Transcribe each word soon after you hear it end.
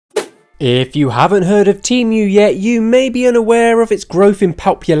If you haven't heard of Temu yet, you may be unaware of its growth in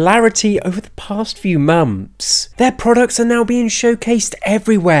popularity over the past few months. Their products are now being showcased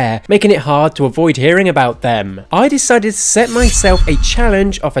everywhere, making it hard to avoid hearing about them. I decided to set myself a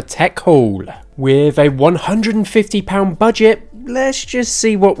challenge of a tech haul. With a £150 budget, let's just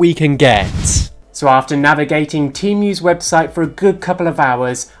see what we can get. So after navigating Temu's website for a good couple of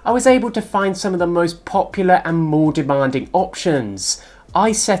hours, I was able to find some of the most popular and more demanding options.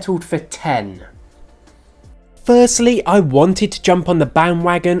 I settled for 10. Firstly, I wanted to jump on the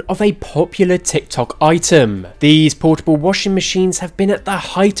bandwagon of a popular TikTok item. These portable washing machines have been at the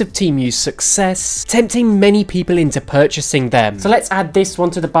height of Temu's success, tempting many people into purchasing them. So let's add this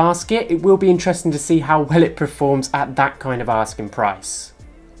one to the basket. It will be interesting to see how well it performs at that kind of asking price.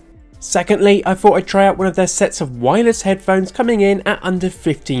 Secondly, I thought I'd try out one of their sets of wireless headphones coming in at under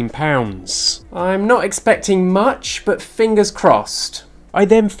 £15. I'm not expecting much, but fingers crossed. I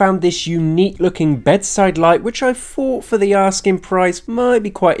then found this unique looking bedside light which I thought for the asking price might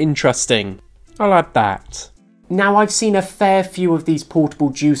be quite interesting. I'll add that. Now I've seen a fair few of these portable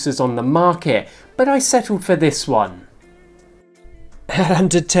juicers on the market, but I settled for this one. At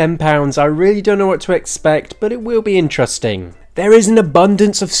under £10, I really don't know what to expect, but it will be interesting. There is an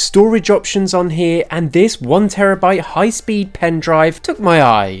abundance of storage options on here, and this 1TB high-speed pen drive took my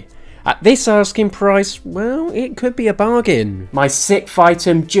eye. At this asking price, well, it could be a bargain. My sixth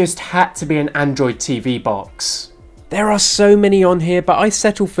item just had to be an Android TV box. There are so many on here, but I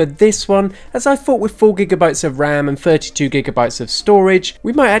settled for this one as I thought with 4GB of RAM and 32GB of storage,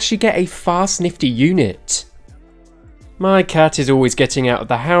 we might actually get a fast nifty unit. My cat is always getting out of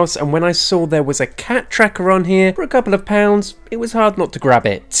the house, and when I saw there was a cat tracker on here for a couple of pounds, it was hard not to grab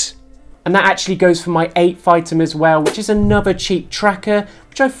it. And that actually goes for my 8th item as well, which is another cheap tracker,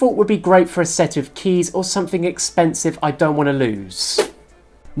 which I thought would be great for a set of keys or something expensive I don't want to lose.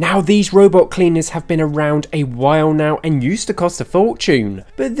 Now these robot cleaners have been around a while now and used to cost a fortune,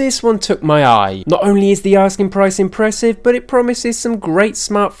 but this one took my eye. Not only is the asking price impressive, but it promises some great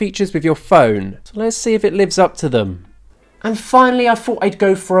smart features with your phone. So let's see if it lives up to them. And finally, I thought I'd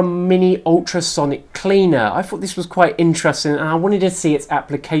go for a mini ultrasonic cleaner. I thought this was quite interesting and I wanted to see its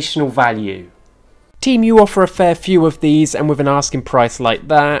applicational value. Temu offer a fair few of these, and with an asking price like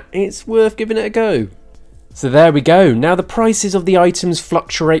that, it's worth giving it a go. So there we go. Now the prices of the items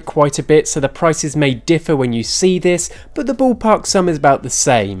fluctuate quite a bit, so the prices may differ when you see this, but the ballpark sum is about the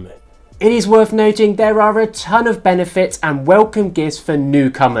same. It is worth noting there are a ton of benefits and welcome gifts for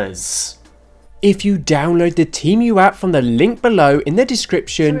newcomers. If you download the Temu app from the link below in the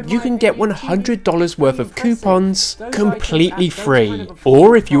description, you can get $100 worth of coupons completely free.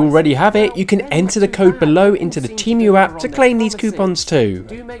 Or if you already have it, you can enter the code below into the Temu app to claim these coupons too.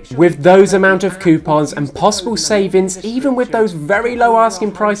 With those amount of coupons and possible savings, even with those very low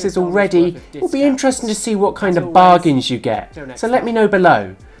asking prices already, it will be interesting to see what kind of bargains you get. So let me know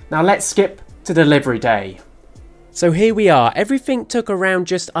below. Now let's skip to delivery day. So here we are. Everything took around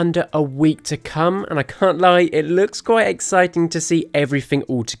just under a week to come, and I can't lie, it looks quite exciting to see everything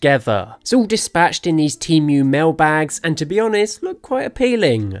all together. It's all dispatched in these Temu mail bags, and to be honest, look quite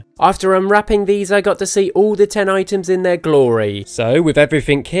appealing. After unwrapping these, I got to see all the 10 items in their glory. So with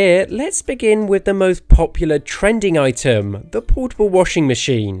everything here, let's begin with the most popular trending item, the portable washing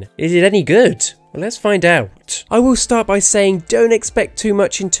machine. Is it any good? Well, let's find out. I will start by saying don't expect too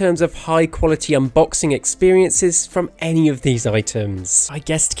much in terms of high quality unboxing experiences from any of these items. I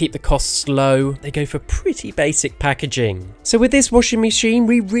guess to keep the costs low, they go for pretty basic packaging. So with this washing machine,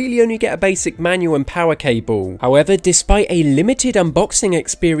 we really only get a basic manual and power cable. However, despite a limited unboxing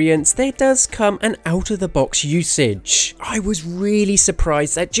experience, there does come an out-of-the-box usage. I was really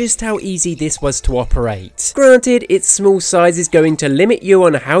surprised at just how easy this was to operate. Granted, its small size is going to limit you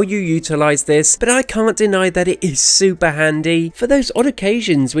on how you utilize this, but I can't deny that it is super handy for those odd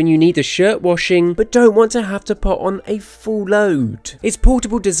occasions when you need the shirt washing but don't want to have to put on a full load. Its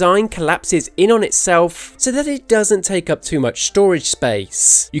portable design collapses in on itself so that it doesn't take up too much storage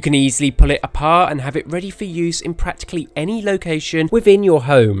space. You can easily pull it apart and have it ready for use in practically any location within your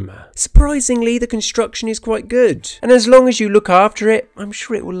home. Surprisingly, the construction is quite good, and as long as you look after it, I'm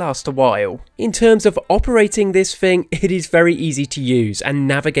sure it will last a while. In terms of operating this thing, it is very easy to use and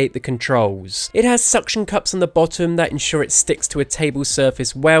navigate the controls. It has suction cups on the bottom that ensure it sticks to a table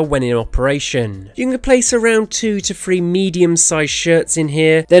surface well when in operation. You can place around 2 to 3 medium-sized shirts in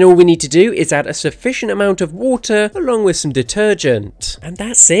here, then all we need to do is add a sufficient amount of water along with some detergent. And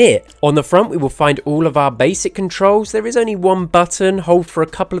that's it. On the front we will find all of our basic controls. There is only one button, hold for a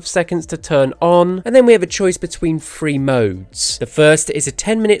couple of seconds to turn on, and then we have a choice between 3 modes. The first is a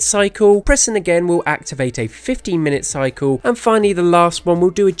 10-minute cycle, pressing again will activate a 15-minute cycle, and finally the last one will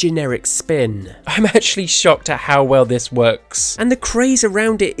do a generic spin. I'm actually shocked at how well this works, and the craze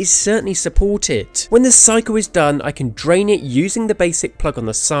around it is certainly supported. When the cycle is done, I can drain it using the basic plug on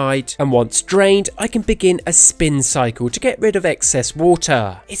the side, and once drained, I can begin a spin cycle to get rid of excess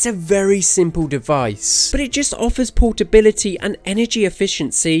water. It's a very simple device, but it just offers portability and energy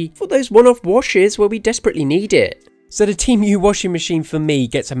efficiency for those one-off washes where we desperately need it. So the Temu washing machine for me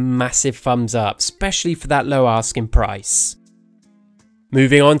gets a massive thumbs up, especially for that low asking price.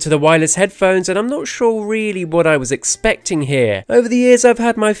 Moving on to the wireless headphones, and I'm not sure really what I was expecting here. Over the years I've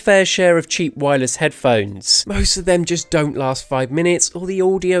had my fair share of cheap wireless headphones. Most of them just don't last 5 minutes or the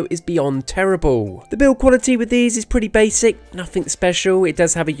audio is beyond terrible. The build quality with these is pretty basic, nothing special. It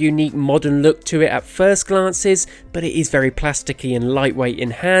does have a unique modern look to it at first glances, but it is very plasticky and lightweight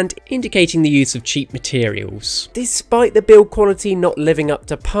in hand, indicating the use of cheap materials. Despite the build quality not living up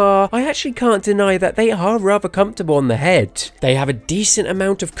to par, I actually can't deny that they are rather comfortable on the head. They have a decent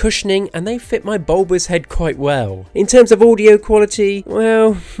amount of cushioning and they fit my bulbous head quite well. In terms of audio quality,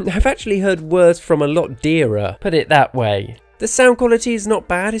 well, I've actually heard worse from a lot dearer, put it that way. The sound quality is not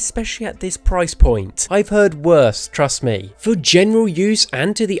bad, especially at this price point. I've heard worse, trust me. For general use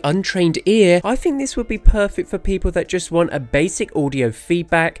and to the untrained ear, I think this would be perfect for people that just want a basic audio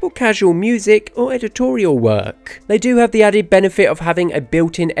feedback or casual music or editorial work. They do have the added benefit of having a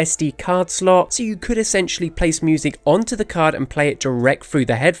built-in SD card slot, so you could essentially place music onto the card and play it direct through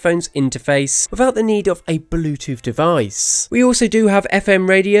the headphones interface without the need of a Bluetooth device. We also do have FM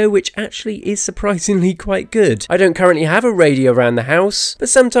radio, which actually is surprisingly quite good. I don't currently have a radio around the house, but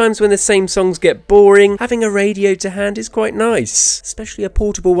sometimes when the same songs get boring, having a radio to hand is quite nice, especially a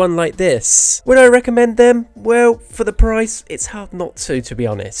portable one like this. Would I recommend them? Well, for the price, it's hard not to be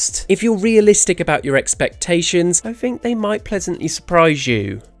honest. If you're realistic about your expectations, I think they might pleasantly surprise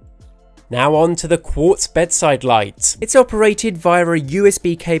you. Now on to the quartz bedside light. It's operated via a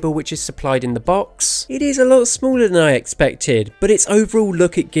USB cable which is supplied in the box. It is a lot smaller than I expected, but its overall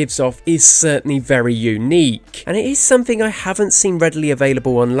look it gives off is certainly very unique, and it is something I haven't seen readily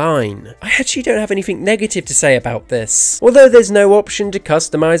available online. I actually don't have anything negative to say about this. Although there's no option to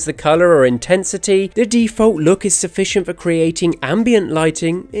customize the color or intensity, the default look is sufficient for creating ambient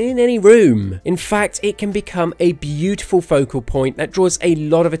lighting in any room. In fact, it can become a beautiful focal point that draws a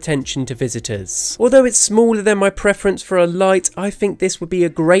lot of attention to visitors. Although it's smaller than my preference for a light, I think this would be a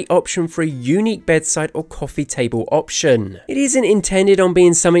great option for a unique bedside or coffee table option. It isn't intended on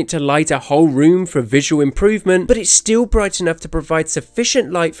being something to light a whole room for visual improvement, but it's still bright enough to provide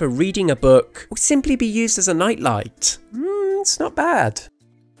sufficient light for reading a book or simply be used as a night light. It's not bad.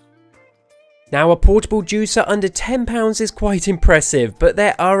 Now, a portable juicer under £10 is quite impressive, but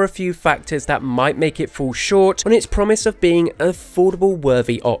there are a few factors that might make it fall short on its promise of being an affordable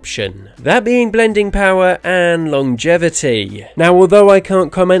worthy option. That being blending power and longevity. Now, although I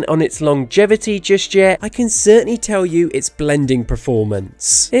can't comment on its longevity just yet, I can certainly tell you its blending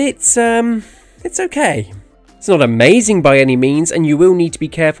performance. It's okay. It's not amazing by any means, and you will need to be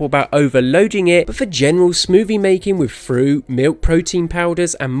careful about overloading it, but for general smoothie making with fruit, milk, protein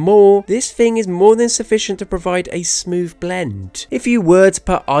powders and more, this thing is more than sufficient to provide a smooth blend. If you were to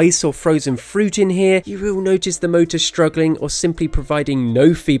put ice or frozen fruit in here, you will notice the motor struggling or simply providing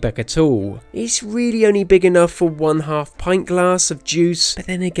no feedback at all. It's really only big enough for 1/2 pint glass of juice, but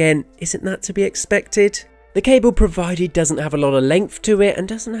then again, isn't that to be expected? The cable provided doesn't have a lot of length to it and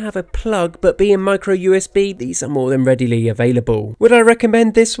doesn't have a plug, but being micro USB, these are more than readily available. Would I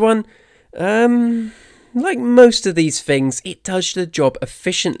recommend this one? Like most of these things, it does the job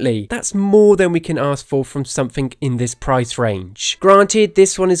efficiently. That's more than we can ask for from something in this price range. Granted,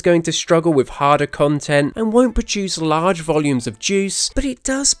 this one is going to struggle with harder content and won't produce large volumes of juice, but it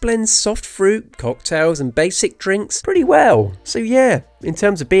does blend soft fruit, cocktails and basic drinks pretty well. So yeah, in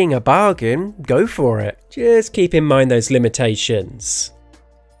terms of being a bargain, go for it. Just keep in mind those limitations.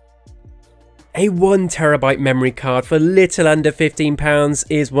 A 1TB memory card for little under £15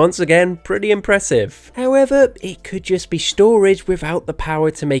 is once again pretty impressive. However, it could just be storage without the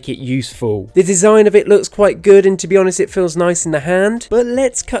power to make it useful. The design of it looks quite good, and to be honest it feels nice in the hand, but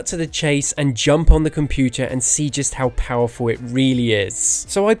let's cut to the chase and jump on the computer and see just how powerful it really is.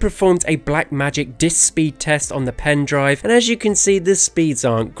 So I performed a Blackmagic disk speed test on the pen drive, and as you can see the speeds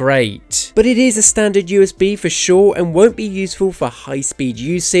aren't great. But it is a standard USB for sure and won't be useful for high speed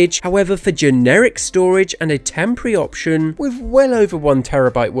usage. However, for generic storage and a temporary option with well over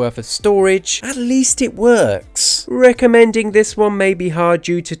 1TB worth of storage, at least it works. Recommending this one may be hard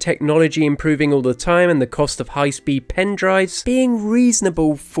due to technology improving all the time and the cost of high speed pen drives being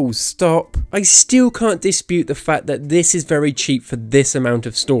reasonable, full stop. I still can't dispute the fact that this is very cheap for this amount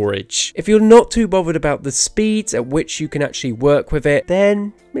of storage. If you're not too bothered about the speeds at which you can actually work with it,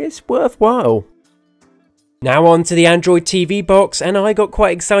 then it's worthwhile. Now on to the Android TV box, and I got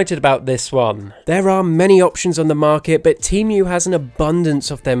quite excited about this one. There are many options on the market, but Temu has an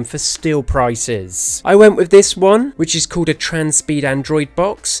abundance of them for steal prices. I went with this one, which is called a Trans-Speed Android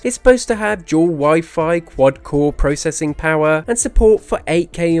box. It's supposed to have dual Wi-Fi, quad-core processing power, and support for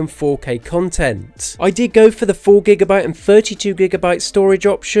 8K and 4K content. I did go for the 4GB and 32GB storage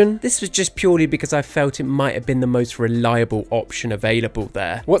option. This was just purely because I felt it might have been the most reliable option available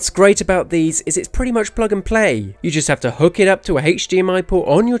there. What's great about these is it's pretty much plug and play. You just have to hook it up to a HDMI port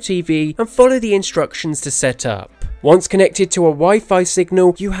on your TV and follow the instructions to set up. Once connected to a Wi-Fi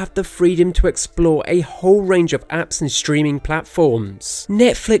signal, you have the freedom to explore a whole range of apps and streaming platforms.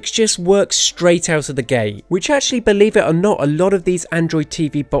 Netflix just works straight out of the gate, which actually, believe it or not, a lot of these Android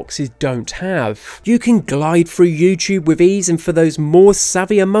TV boxes don't have. You can glide through YouTube with ease, and for those more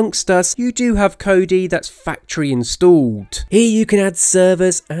savvy amongst us, you do have Kodi that's factory installed. Here you can add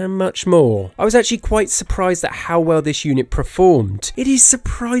servers and much more. I was actually quite surprised at how well this unit performed. It is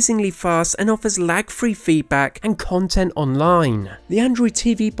surprisingly fast and offers lag-free feedback and content online. The Android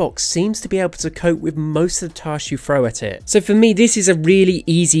TV box seems to be able to cope with most of the tasks you throw at it. So for me, this is a really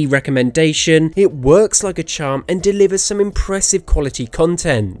easy recommendation. It works like a charm and delivers some impressive quality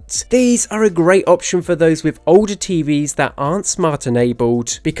content. These are a great option for those with older TVs that aren't smart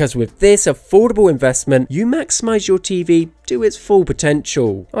enabled, because with this affordable investment, you maximize your TV to its full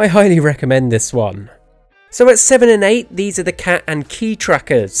potential. I highly recommend this one. So at 7 and 8, these are the cat and key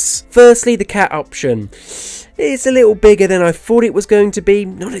trackers. Firstly, the cat option. It's a little bigger than I thought it was going to be.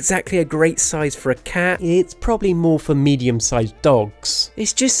 Not exactly a great size for a cat. It's probably more for medium-sized dogs.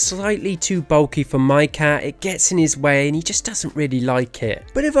 It's just slightly too bulky for my cat. It gets in his way and he just doesn't really like it.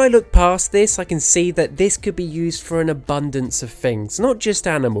 But if I look past this, I can see that this could be used for an abundance of things, not just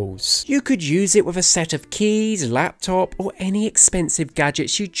animals. You could use it with a set of keys, laptop, or any expensive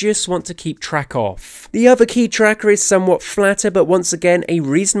gadgets you just want to keep track of. The other key tracker is somewhat flatter, but once again a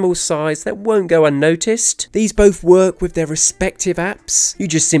reasonable size that won't go unnoticed. These both work with their respective apps. You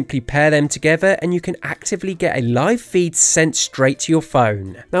just simply pair them together and you can actively get a live feed sent straight to your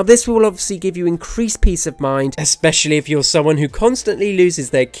phone. Now this will obviously give you increased peace of mind, especially if you're someone who constantly loses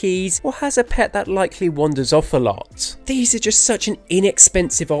their keys or has a pet that likely wanders off a lot. These are just such an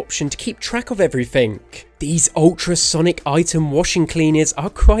inexpensive option to keep track of everything. These ultrasonic item washing cleaners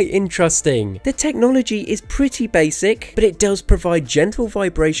are quite interesting. The technology is pretty basic, but it does provide gentle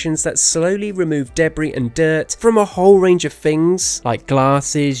vibrations that slowly remove debris and dirt from a whole range of things like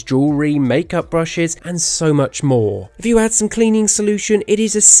glasses, jewelry, makeup brushes, and so much more. If you add some cleaning solution, it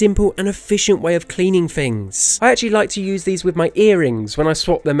is a simple and efficient way of cleaning things. I actually like to use these with my earrings. When I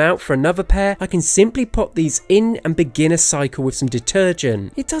swap them out for another pair, I can simply pop these in and begin a cycle with some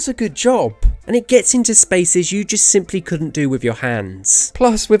detergent. It does a good job, and it gets into spaces you just simply couldn't do with your hands.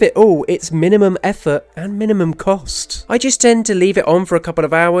 Plus, with it all, it's minimum effort and minimum cost. I just tend to leave it on for a couple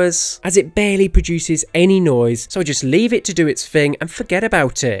of hours, as it barely produces any noise, so I just leave it to do its thing and forget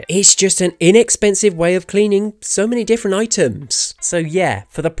about it. It's just an inexpensive way of cleaning so many different items. So yeah,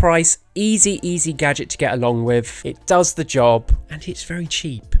 for the price, easy gadget to get along with. It does the job, and it's very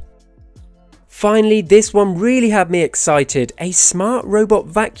cheap. Finally, this one really had me excited, a smart robot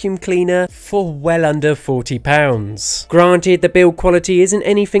vacuum cleaner for well under £40. Granted, the build quality isn't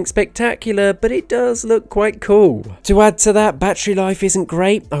anything spectacular, but it does look quite cool. To add to that, battery life isn't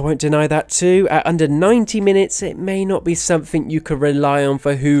great, I won't deny that too. At under 90 minutes, it may not be something you could rely on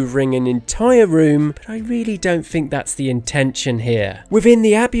for hoovering an entire room, but I really don't think that's the intention here. Within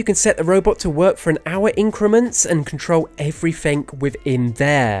the app, you can set the robot to work for an hour increments and control everything within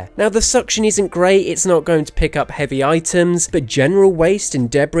there. Now, the suction is isn't great, it's not going to pick up heavy items, but general waste and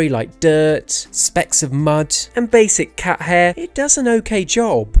debris like dirt, specks of mud, and basic cat hair, it does an okay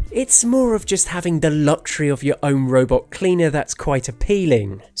job. It's more of just having the luxury of your own robot cleaner that's quite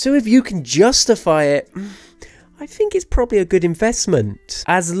appealing. So if you can justify it, I think it's probably a good investment,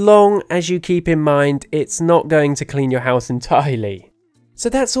 as long as you keep in mind it's not going to clean your house entirely. So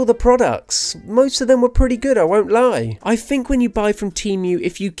that's all the products. Most of them were pretty good, I won't lie. I think when you buy from Temu,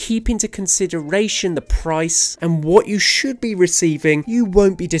 if you keep into consideration the price and what you should be receiving, you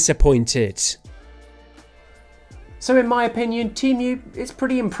won't be disappointed. So in my opinion, Temu is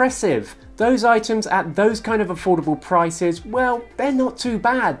pretty impressive. Those items at those kind of affordable prices, well, they're not too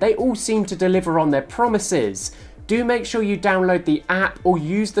bad. They all seem to deliver on their promises. Do make sure you download the app or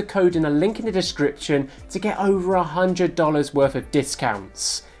use the code in the link in the description to get over $100 worth of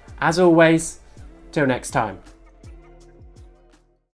discounts. As always, till next time.